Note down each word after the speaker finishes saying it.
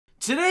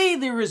Today,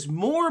 there is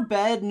more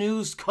bad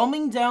news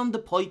coming down the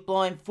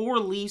pipeline for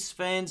Leafs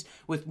fans,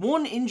 with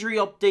one injury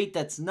update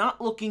that's not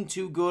looking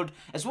too good,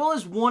 as well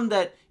as one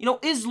that,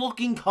 is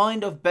looking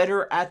kind of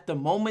better at the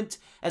moment,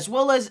 as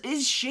well as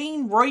is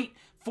Shane Wright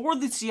for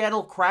the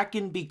Seattle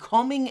Kraken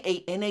becoming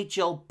a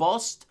NHL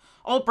bust?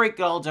 I'll break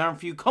it all down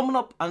for you coming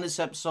up on this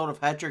episode of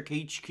Hattrick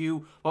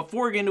HQ. But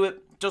before we get into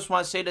it, just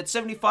want to say that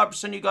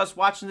 75% of you guys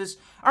watching this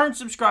aren't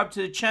subscribed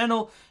to the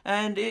channel,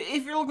 and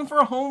if you're looking for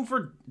a home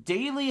for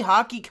daily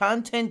hockey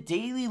content,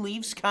 daily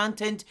Leafs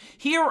content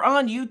here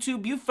on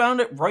YouTube, you found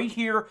it right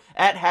here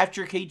at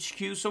Hattrick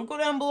HQ, so go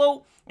down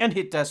below and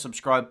hit that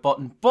subscribe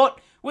button. But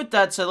with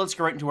that said, let's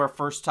get right into our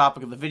first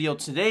topic of the video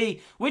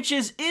today, which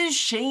is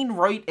Shane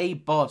Wright a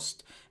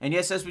bust? And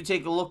yes, as we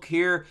take a look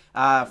here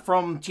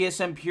from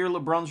TSN Pierre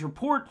LeBrun's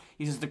report,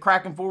 he says the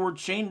Kraken forward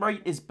Shane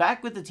Wright is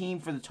back with the team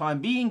for the time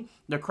being.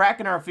 The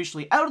Kraken are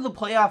officially out of the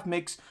playoff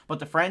mix, but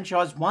the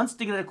franchise wants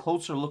to get a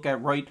closer look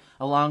at Wright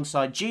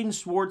alongside Jaden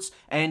Schwartz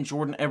and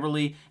Jordan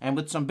Eberle. And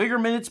with some bigger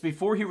minutes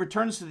before he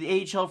returns to the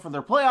AHL for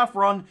their playoff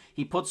run,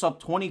 he puts up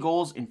 20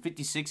 goals in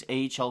 56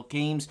 AHL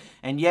games.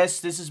 And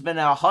yes, this has been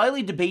a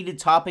highly debated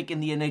topic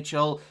in the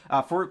NHL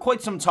for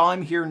quite some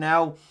time here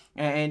now.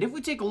 And if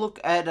we take a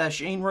look at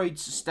Shane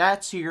Wright's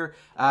stats here,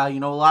 a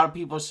lot of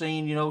people are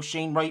saying,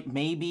 Shane Wright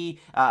may be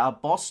a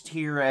bust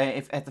here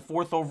if at the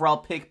 4th overall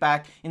pick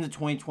back in the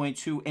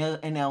 2022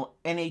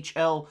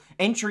 NHL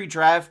entry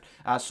draft.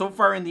 So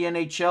far in the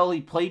NHL,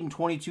 he played in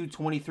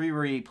 22-23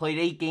 where he played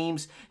 8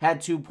 games,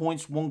 had 2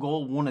 points, 1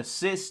 goal, 1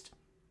 assist.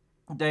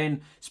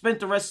 Then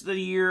spent the rest of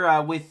the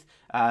year with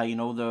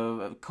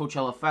the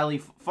Coachella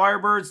Valley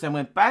Firebirds, then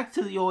went back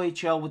to the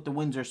OHL with the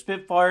Windsor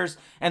Spitfires,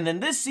 and then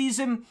this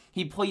season,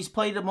 he's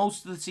played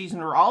most of the season,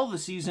 or all of the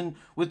season,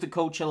 with the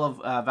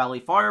Coachella Valley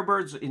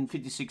Firebirds in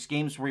 56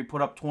 games, where he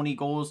put up 20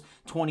 goals,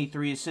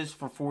 23 assists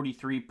for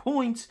 43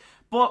 points,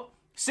 but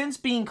since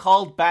being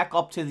called back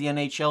up to the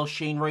NHL,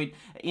 Shane Wright,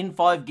 in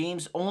 5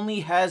 games,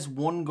 only has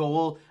 1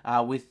 goal,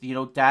 with,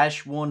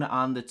 -1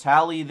 on the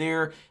tally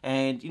there,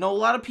 and, a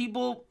lot of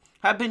people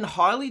have been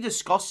highly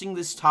discussing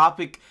this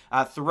topic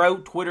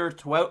throughout Twitter,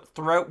 throughout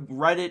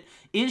Reddit.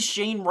 Is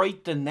Shane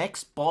Wright the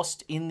next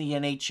bust in the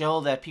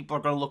NHL that people are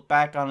going to look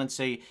back on and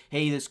say,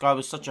 hey, this guy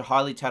was such a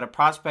highly touted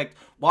prospect.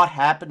 What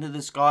happened to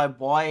this guy?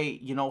 Why,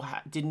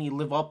 didn't he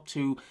live up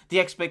to the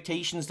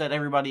expectations that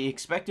everybody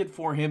expected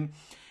for him?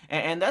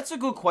 And that's a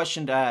good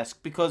question to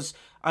ask because,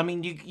 I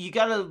mean, you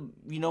gotta,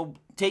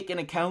 take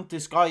into account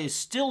this guy is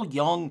still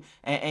young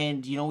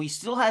and he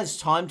still has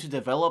time to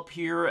develop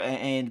here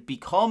and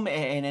become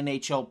an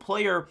NHL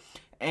player.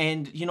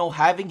 And,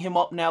 having him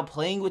up now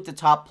playing with the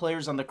top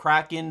players on the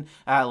Kraken,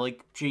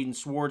 like Jaden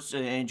Schwartz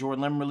and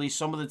Jordan Eberle,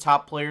 some of the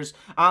top players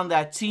on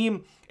that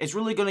team, is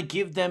really going to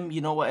give them,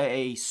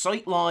 a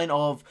sight line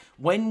of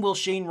when will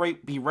Shane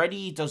Wright be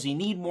ready? Does he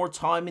need more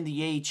time in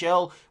the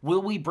AHL?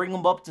 Will we bring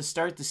him up to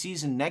start the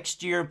season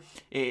next year?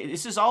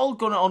 This is all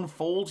going to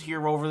unfold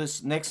here over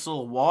this next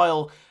little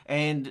while.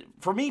 And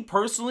for me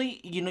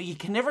personally, you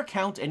can never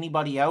count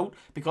anybody out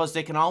because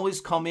they can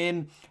always come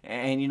in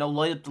and,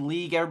 light up the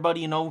league.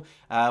 Everybody,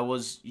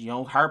 was,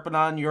 harping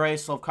on Uri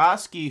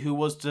Slafkovsky, who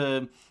was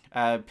to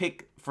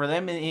pick for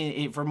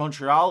them for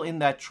Montreal in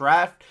that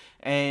draft.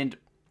 And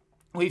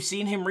we've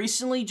seen him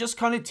recently just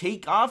kind of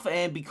take off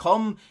and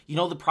become,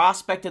 the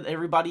prospect that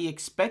everybody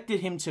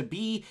expected him to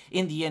be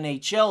in the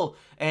NHL.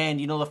 And,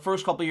 the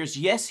first couple of years,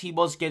 yes, he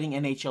was getting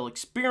NHL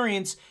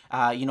experience.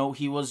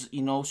 He was,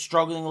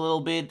 struggling a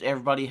little bit.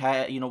 Everybody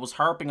had, was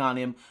harping on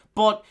him.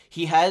 But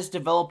he has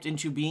developed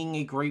into being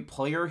a great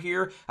player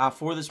here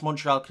for this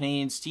Montreal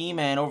Canadiens team.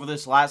 And over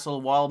this last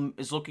little while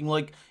is looking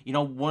like,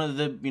 one of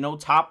the,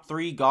 top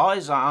 3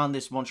 guys on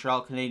this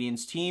Montreal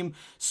Canadiens team.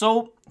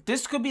 So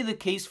this could be the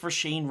case for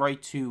Shane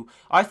Wright too.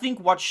 I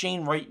think what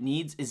Shane Wright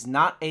needs is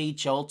not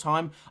AHL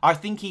time. I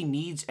think he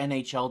needs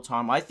NHL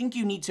time. I think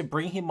you need to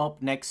bring him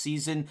up next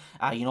season.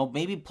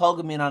 Maybe plug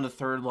him in on the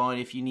 3rd line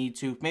if you need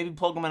to. Maybe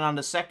plug him in on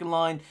the 2nd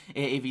line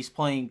if he's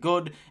playing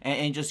good.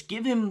 And just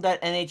give him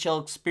that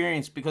NHL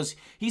experience because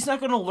he's not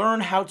going to learn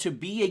how to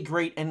be a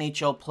great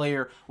NHL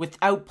player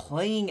without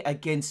playing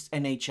against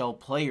NHL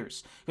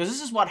players. Because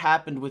this is what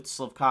happened with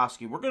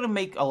Slafkovsky. We're going to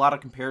make a lot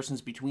of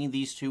comparisons between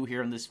these two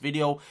here in this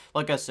video.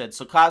 Like I said,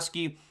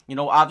 Slafkovsky,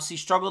 obviously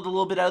struggled a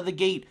little bit out of the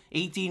gate.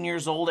 18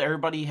 years old,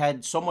 everybody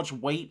had so much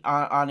weight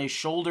on his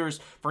shoulders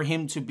for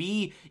him to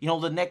be,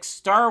 the next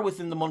star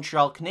within the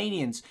Montreal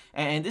Canadiens.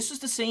 And this is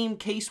the same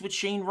case with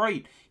Shane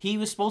Wright. He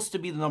was supposed to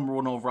be the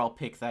 #1 overall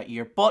pick that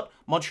year, but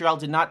Montreal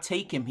did not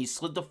take him. He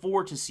slid the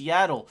 4 to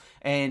Seattle,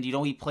 and,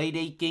 he played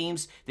 8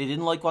 games. They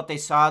didn't like what they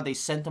saw. They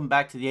sent him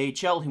back to the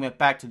AHL. He went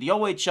back to the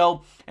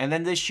OHL, and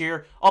then this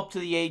year, up to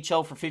the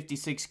AHL for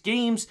 56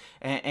 games,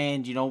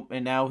 and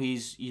now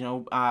he's,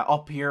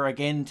 up here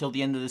again until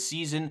the end of the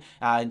season,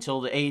 until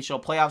the AHL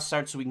playoffs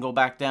start, so we can go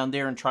back down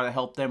there and try to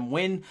help them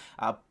win.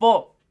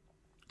 But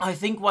I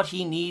think what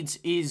he needs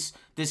is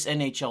this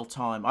NHL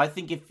time. I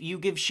think if you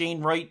give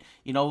Shane Wright,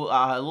 you know,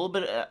 a little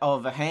bit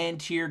of a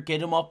hand here,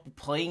 get him up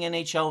playing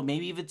NHL,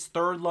 maybe if it's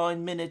third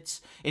line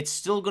minutes, it's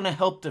still going to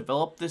help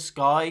develop this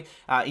guy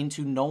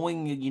into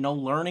knowing, you know,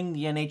 learning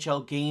the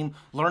NHL game,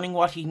 learning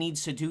what he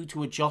needs to do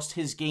to adjust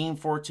his game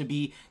for it to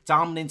be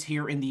dominant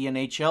here in the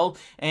NHL.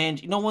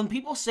 And, you know, when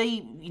people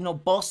say, you know,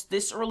 bust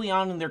this early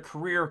on in their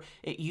career,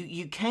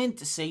 you can't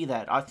say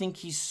that. I think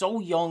he's so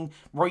young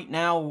right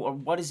now.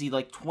 What is he,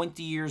 like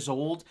 20 years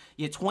old?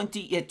 Yeah,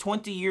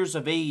 20 years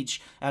of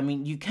age. I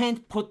mean, you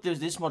can't put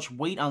this much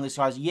weight on this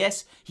guy.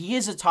 Yes, he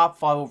is a top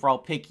 5 overall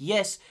pick.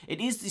 Yes,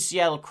 it is the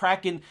Seattle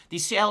Kraken. The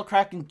Seattle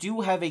Kraken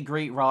do have a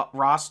great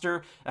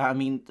roster. I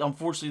mean,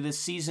 unfortunately, this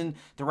season,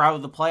 they're out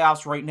of the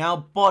playoffs right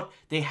now, but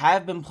they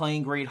have been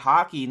playing great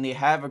hockey, and they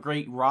have a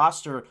great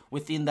roster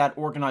within that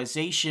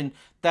organization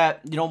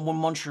that, you know, when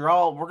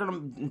Montreal, we're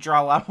going to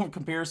draw a lot of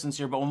comparisons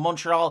here, but when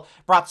Montreal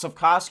brought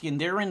Slavkovsky and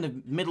they're in the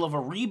middle of a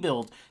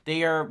rebuild,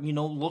 they are, you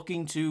know,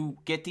 looking to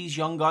get these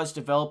young guys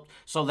developed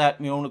so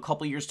that, you know, in a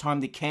couple of years'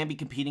 time, they can be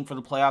competing for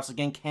the playoffs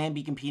again, can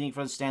be competing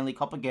for the Stanley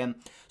Cup again.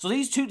 So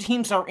these two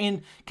teams are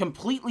in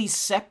completely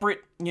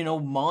separate, you know,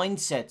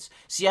 mindsets.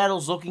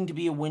 Seattle's looking to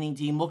be a winning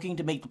team, looking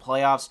to make the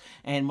playoffs,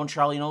 and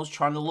Montreal, you know, is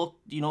trying to look,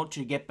 you know,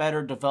 to get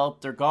better,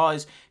 develop their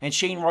guys. And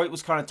Shane Wright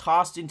was kind of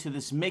tossed into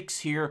this mix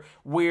here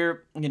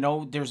where, you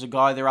know, there's a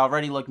guy there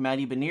already like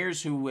Matty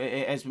Beniers who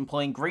has been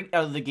playing great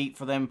out of the gate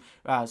for them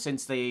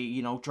since they,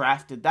 you know,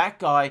 drafted that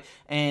guy.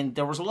 And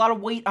there was a lot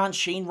of weight on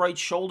Shane Wright's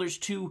shoulders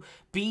to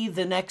be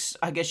the next,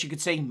 I guess you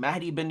could say,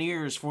 Matty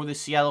Beniers for the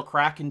Seattle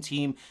Kraken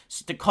team,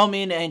 to come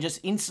in and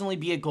just instantly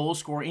be a goal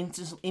scorer,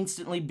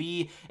 instantly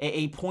be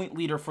a point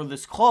leader for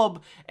this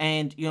club.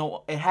 And, you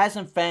know, it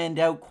hasn't fanned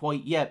out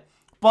quite yet.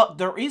 But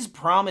there is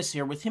promise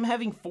here with him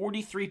having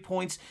 43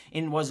 points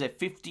in, was it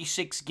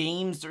 56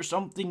 games or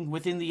something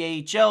within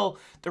the AHL.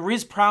 There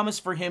is promise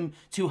for him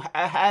to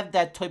have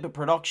that type of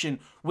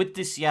production with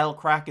the Seattle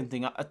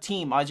Kraken a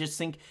team. I just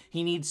think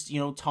he needs, you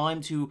know,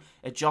 time to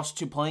adjust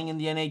to playing in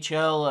the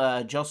NHL,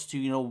 adjust to,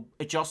 you know,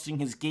 adjusting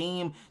his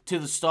game to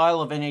the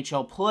style of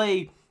NHL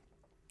play.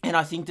 And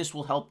I think this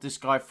will help this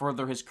guy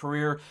further his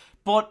career.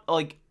 But,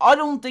 like, I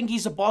don't think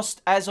he's a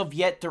bust as of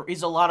yet. There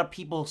is a lot of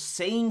people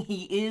saying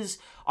he is.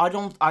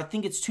 I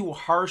think it's too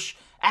harsh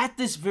at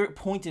this very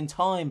point in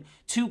time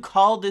to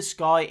call this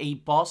guy a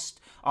bust.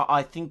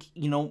 I think,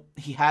 you know,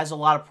 he has a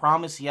lot of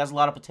promise. He has a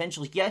lot of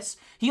potential. Yes,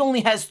 he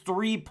only has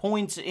 3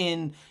 points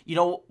in, you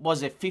know,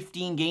 was it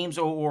 15 games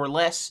or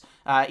less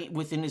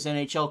within his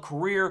NHL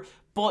career.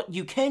 But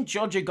you can't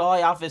judge a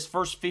guy off his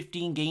first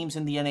 15 games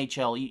in the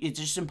NHL. It's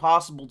just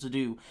impossible to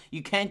do.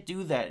 You can't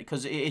do that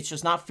because it's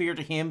just not fair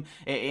to him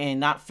and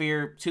not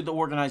fair to the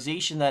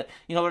organization that,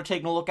 you know, they're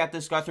taking a look at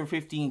this guy through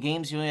 15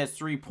 games. He only has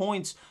 3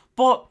 points.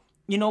 But,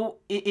 you know,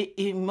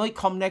 it might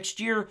come next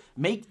year,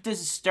 make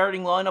this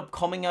starting lineup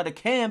coming out of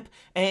camp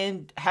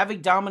and have a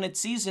dominant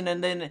season,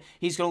 and then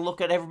he's going to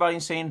look at everybody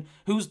and saying,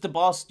 who's the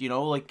boss, you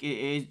know? Like,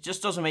 it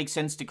just doesn't make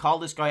sense to call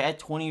this guy at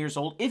 20 years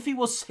old. If he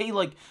was, say,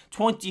 like,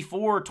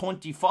 24 or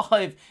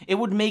 25, it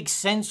would make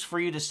sense for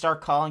you to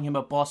start calling him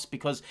a bust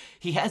because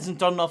he hasn't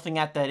done nothing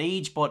at that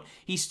age, but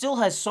he still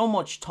has so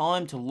much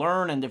time to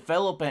learn and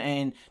develop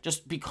and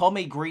just become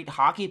a great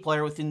hockey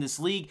player within this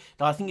league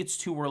that I think it's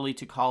too early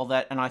to call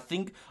that, and I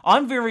think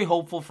I'm very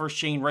hopeful for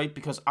Shane Wright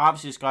because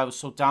obviously this guy was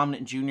so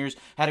dominant in juniors,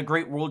 had a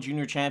great World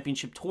Junior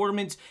Championship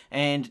tournament,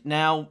 and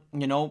now,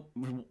 you know,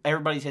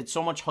 everybody's had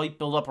so much hype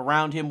build up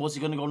around him. Was he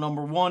going to go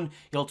number 1?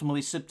 He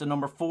ultimately slipped to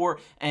number 4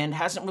 and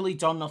hasn't really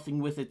done nothing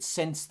with it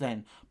since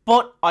then.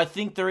 But I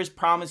think there is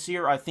promise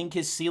here. I think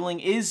his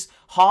ceiling is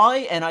high,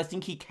 and I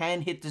think he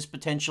can hit this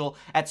potential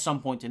at some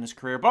point in his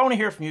career. But I want to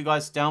hear from you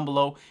guys down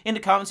below in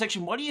the comment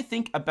section. What do you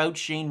think about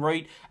Shane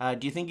Wright?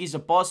 Do you think he's a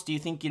bust? Do you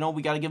think, you know,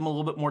 we got to give him a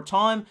little bit more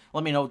time?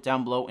 Let me know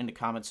down below in the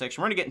comment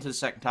section. We're going to get into the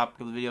second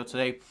topic of the video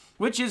today,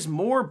 which is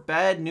more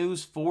bad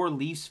news for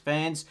Leafs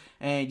fans.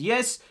 And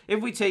yes,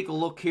 if we take a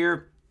look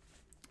here,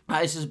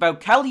 this is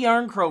about Calle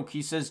Järnkrok.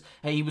 He says,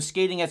 hey, he was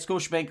skating at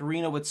Scotiabank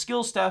Arena with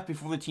skill staff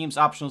before the team's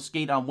optional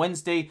skate on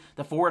Wednesday.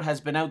 The forward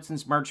has been out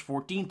since March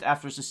 14th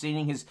after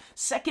sustaining his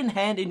second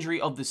hand injury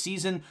of the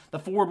season. The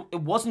forward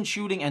wasn't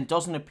shooting and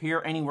doesn't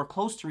appear anywhere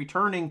close to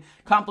returning.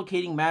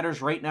 Complicating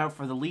matters right now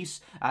for the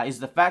Leafs is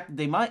the fact that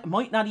they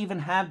might not even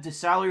have the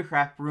salary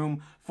cap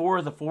room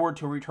for the forward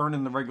to return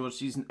in the regular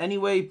season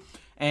anyway.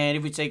 And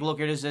if we take a look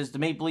at it, it says the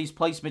Maple Leafs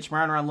placed Mitch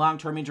Marner on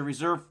long-term injury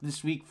reserve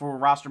this week for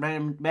roster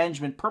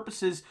management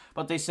purposes,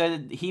 but they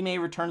said he may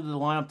return to the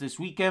lineup this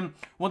weekend.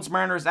 Once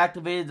Marner is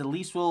activated, the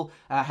Leafs will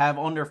have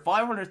under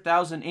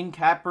 $500,000 in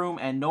cap room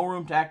and no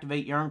room to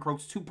activate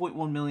Järnkrok's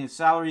 $2.1 million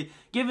salary.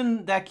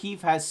 Given that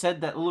Keefe has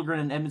said that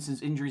Liljegren and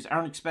Edmondson's injuries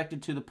aren't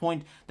expected to the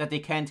point that they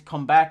can't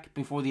come back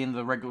before the end of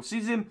the regular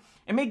season,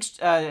 it may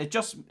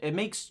just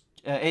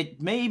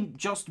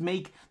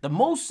make the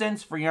most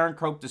sense for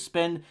Järnkrok to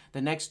spend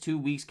the next 2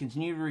 weeks,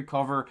 continue to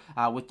recover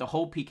with the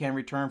hope he can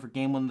return for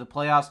Game 1 of the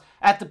playoffs.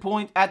 At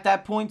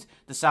that point,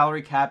 the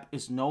salary cap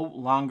is no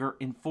longer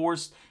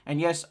enforced. And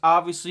yes,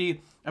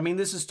 obviously, I mean,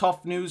 this is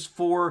tough news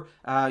for,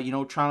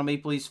 Toronto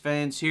Maple Leafs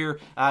fans here.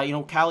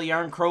 Calle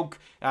Järnkrok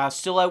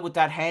still out with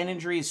that hand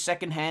injury, his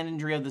second hand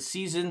injury of the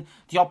season.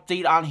 The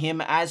update on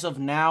him as of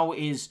now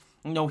is,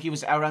 he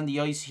was out on the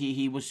ice.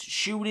 He was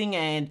shooting,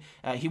 and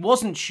he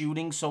wasn't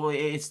shooting, so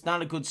it's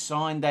not a good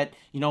sign that,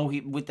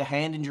 with the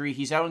hand injury,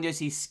 he's out on the ice.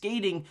 He's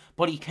skating,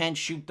 but he can't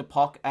shoot the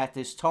puck at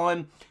this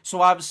time.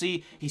 So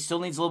obviously, he still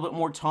needs a little bit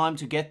more time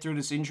to get through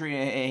this injury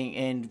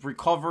and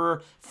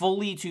recover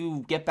fully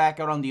to get back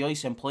out on the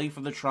ice and play for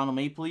the Toronto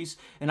Maple Leafs.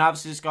 And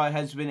obviously, this guy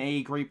has been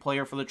a great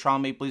player for the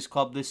Toronto Maple Leafs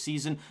club this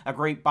season. A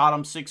great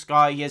bottom six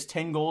guy. He has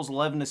 10 goals,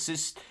 11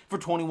 assists for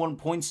 21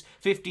 points.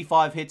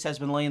 55 hits, has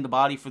been laying the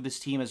body for this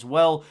team as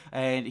well.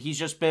 And he's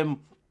just been,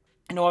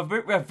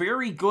 a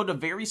very good, a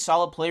very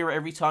solid player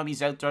every time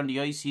he's out there on the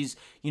ice. He's,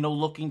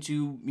 looking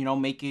to,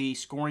 make a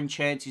scoring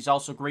chance. He's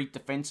also great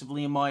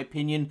defensively, in my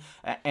opinion.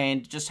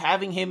 And just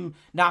having him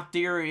not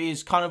there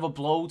is kind of a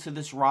blow to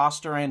this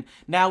roster. And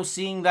now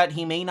seeing that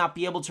he may not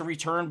be able to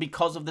return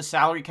because of the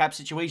salary cap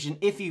situation,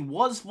 if he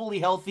was fully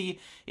healthy,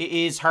 it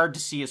is hard to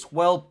see as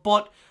well.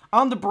 But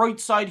on the bright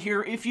side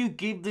here, if you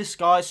give this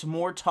guy some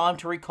more time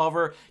to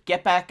recover,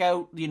 get back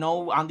out,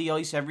 on the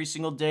ice every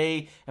single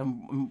day,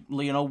 and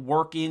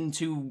work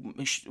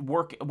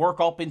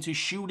up into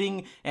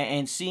shooting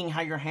and seeing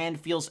how your hand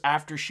feels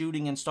after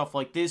shooting and stuff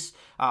like this,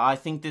 I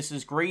think this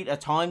is great.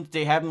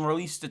 They haven't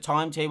released a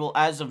timetable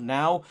as of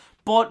now.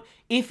 But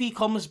if he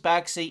comes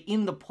back, say,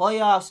 in the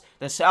playoffs,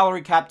 the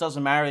salary cap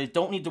doesn't matter. They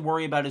don't need to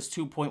worry about his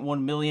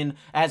 $2.1 million.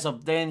 As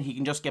of then, he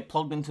can just get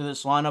plugged into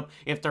this lineup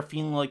if they're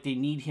feeling like they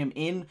need him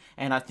in.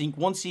 And I think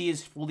once he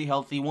is fully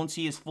healthy, once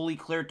he is fully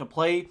cleared to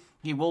play,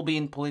 he will be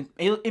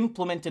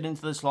implemented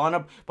into this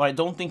lineup, but I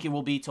don't think it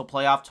will be till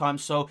playoff time.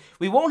 So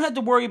we won't have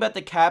to worry about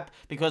the cap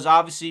because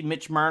obviously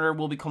Mitch Marner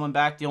will be coming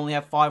back. They only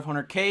have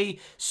 $500K.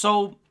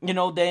 So,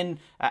 then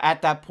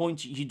at that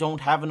point, you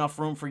don't have enough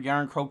room for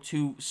Järnkrok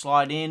to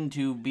slide in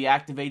to be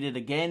activated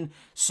again.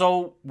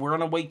 So we're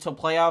going to wait till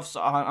playoffs,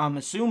 I'm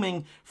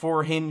assuming,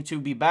 for him to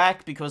be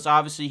back because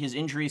obviously his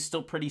injury is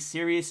still pretty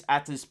serious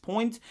at this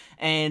point.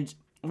 And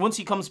once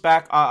he comes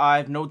back, I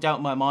have no doubt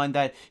in my mind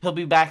that he'll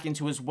be back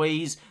into his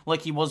ways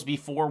like he was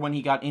before when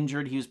he got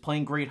injured. He was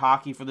playing great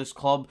hockey for this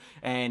club,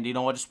 and,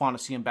 I just want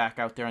to see him back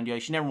out there on the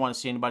ice. You never want to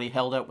see anybody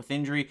held out with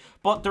injury.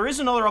 But there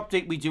is another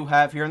update we do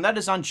have here, and that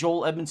is on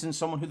Joel Edmondson,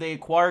 someone who they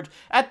acquired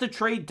at the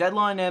trade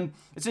deadline. And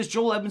it says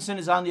Joel Edmondson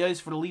is on the ice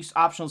for the Leafs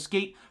optional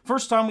skate.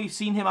 First time we've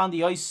seen him on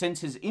the ice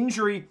since his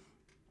injury.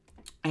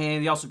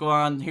 And they also go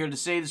on here to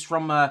say this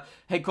from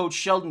head coach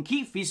Sheldon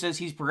Keefe. He says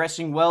he's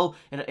progressing well.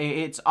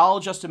 It's all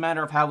just a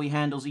matter of how he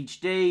handles each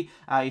day.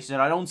 He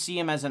said, I don't see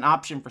him as an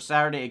option for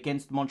Saturday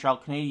against the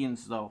Montreal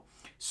Canadiens, though.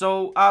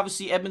 So,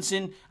 obviously,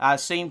 Edmondson,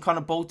 same kind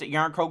of boat that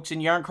Järnkrok's in.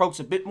 Järnkrok's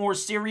a bit more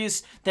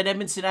serious than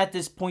Edmondson at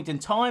this point in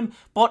time,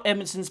 but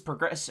Edmondson's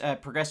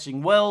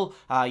progressing well.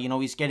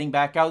 He's getting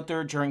back out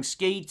there during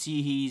skates.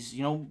 He's,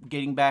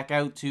 getting back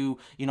out to,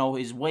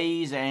 his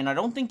ways, and I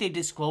don't think they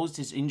disclosed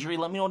his injury.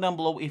 Let me know down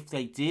below if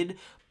they did.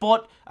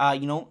 But,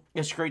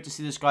 it's great to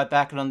see this guy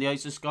back on the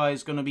ice. This guy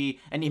is going to be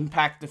an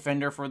impact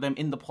defender for them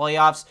in the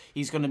playoffs.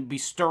 He's going to be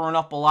stirring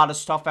up a lot of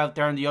stuff out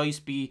there on the ice,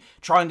 be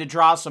trying to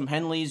draw some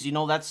Henleys.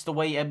 That's the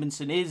way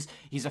Edmondson is.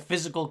 He's a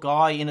physical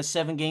guy. In a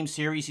 7-game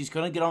series, he's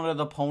going to get under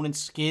the opponent's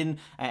skin,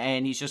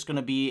 and he's just going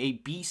to be a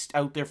beast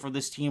out there for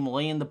this team,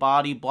 laying the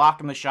body,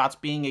 blocking the shots,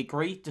 being a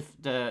great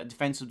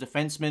defensive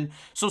defenseman.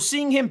 So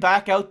seeing him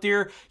back out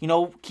there,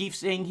 keep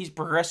saying he's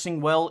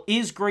progressing well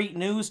is great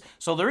news.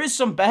 So there is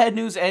some bad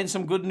news and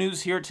some good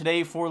news here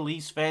today for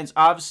Leafs fans.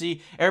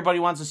 Obviously, everybody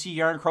wants to see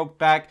Järnkrok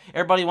back.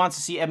 Everybody wants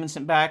to see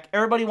Edmondson back.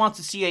 Everybody wants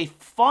to see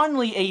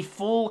finally a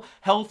full,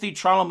 healthy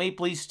Toronto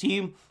Maple Leafs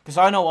team. Because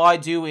I know I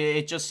do.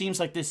 It just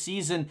seems like this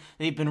season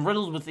they've been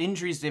riddled with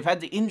injuries. They've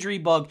had the injury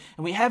bug,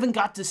 and we haven't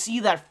got to see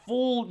that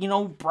full,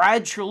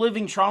 Brad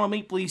Treliving Toronto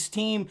Maple Leafs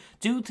team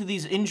due to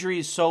these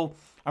injuries. So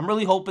I'm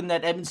really hoping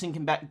that Edmondson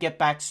can get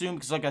back soon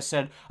because, like I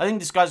said, I think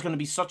this guy's going to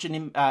be such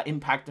an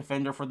impact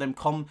defender for them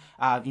come,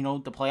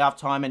 the playoff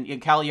time. And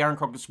Calle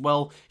Järnkrok as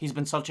well. He's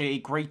been such a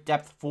great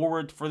depth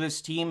forward for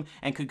this team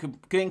and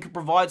could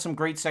provide some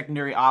great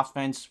secondary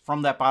offense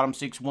from that bottom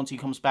six once he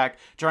comes back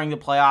during the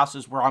playoffs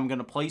is where I'm going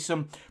to place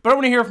him. But I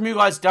want to hear from you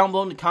guys down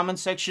below in the comment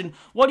section.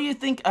 What do you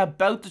think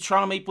about the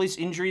Toronto Maple Leafs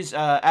injuries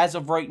as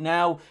of right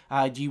now?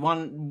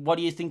 What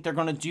do you think they're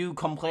going to do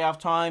come playoff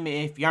time?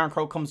 If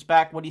Järnkrok comes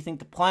back, what do you think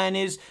the plan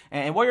is?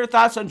 And what are your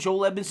thoughts on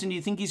Joel Edmondson? Do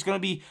you think he's going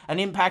to be an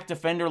impact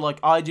defender like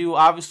I do?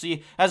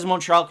 Obviously, as a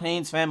Montreal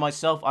Canadiens fan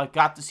myself, I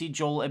got to see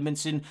Joel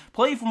Edmondson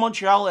play for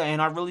Montreal,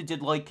 and I really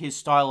did like his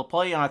style of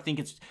play, and I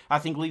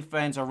think Leaf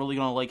fans are really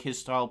going to like his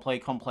style of play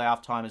come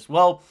playoff time as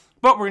well.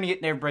 But we're going to get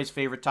into everybody's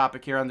favorite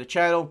topic here on the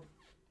channel,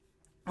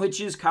 which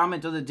is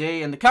comment of the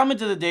day. And the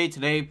comment of the day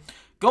today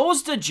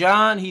goes to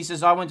John. He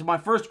says, I went to my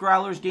first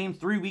Growlers game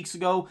 3 weeks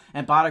ago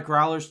and bought a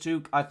Growlers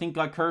toque. I think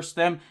I cursed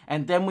them.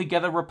 And then we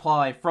get a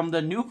reply from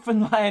the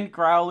Newfoundland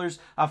Growlers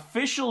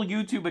official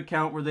YouTube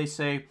account where they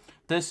say,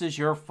 this is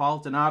your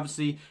fault. And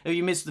obviously, if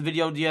you missed the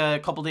video a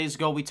couple days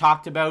ago, we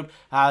talked about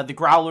the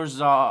Growlers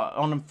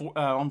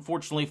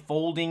unfortunately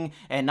folding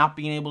and not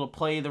being able to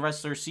play the rest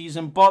of their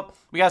season. But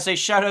we gotta say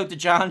shout out to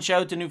John,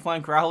 shout out to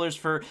Newfoundland Growlers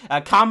for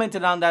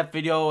commenting on that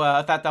video.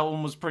 I thought that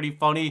one was pretty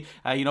funny,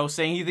 you know,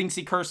 saying he thinks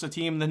he cursed the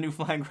team. The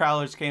Newfoundland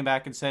Growlers came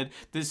back and said,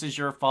 this is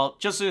your fault.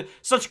 Just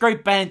such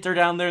great banter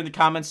down there in the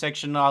comment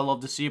section. I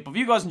love to see it. But if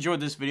you guys enjoyed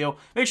this video,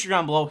 make sure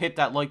down below, hit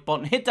that like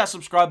button, hit that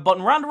subscribe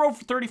button. We're on the road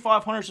for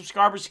 3,500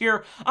 subscribers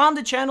here on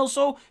the channel.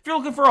 So if you're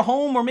looking for a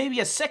home or maybe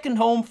a second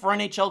home for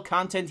NHL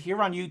content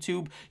here on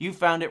YouTube, you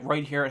found it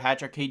right here at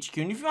Hattrick HQ.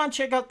 And if you want to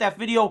check out that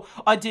video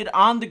I did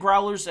on the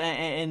Growlers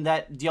and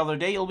that the other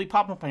day, it'll be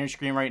popping up on your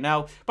screen right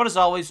now. But as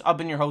always, I've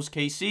been your host,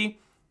 KC.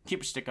 Keep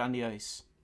your stick on the ice.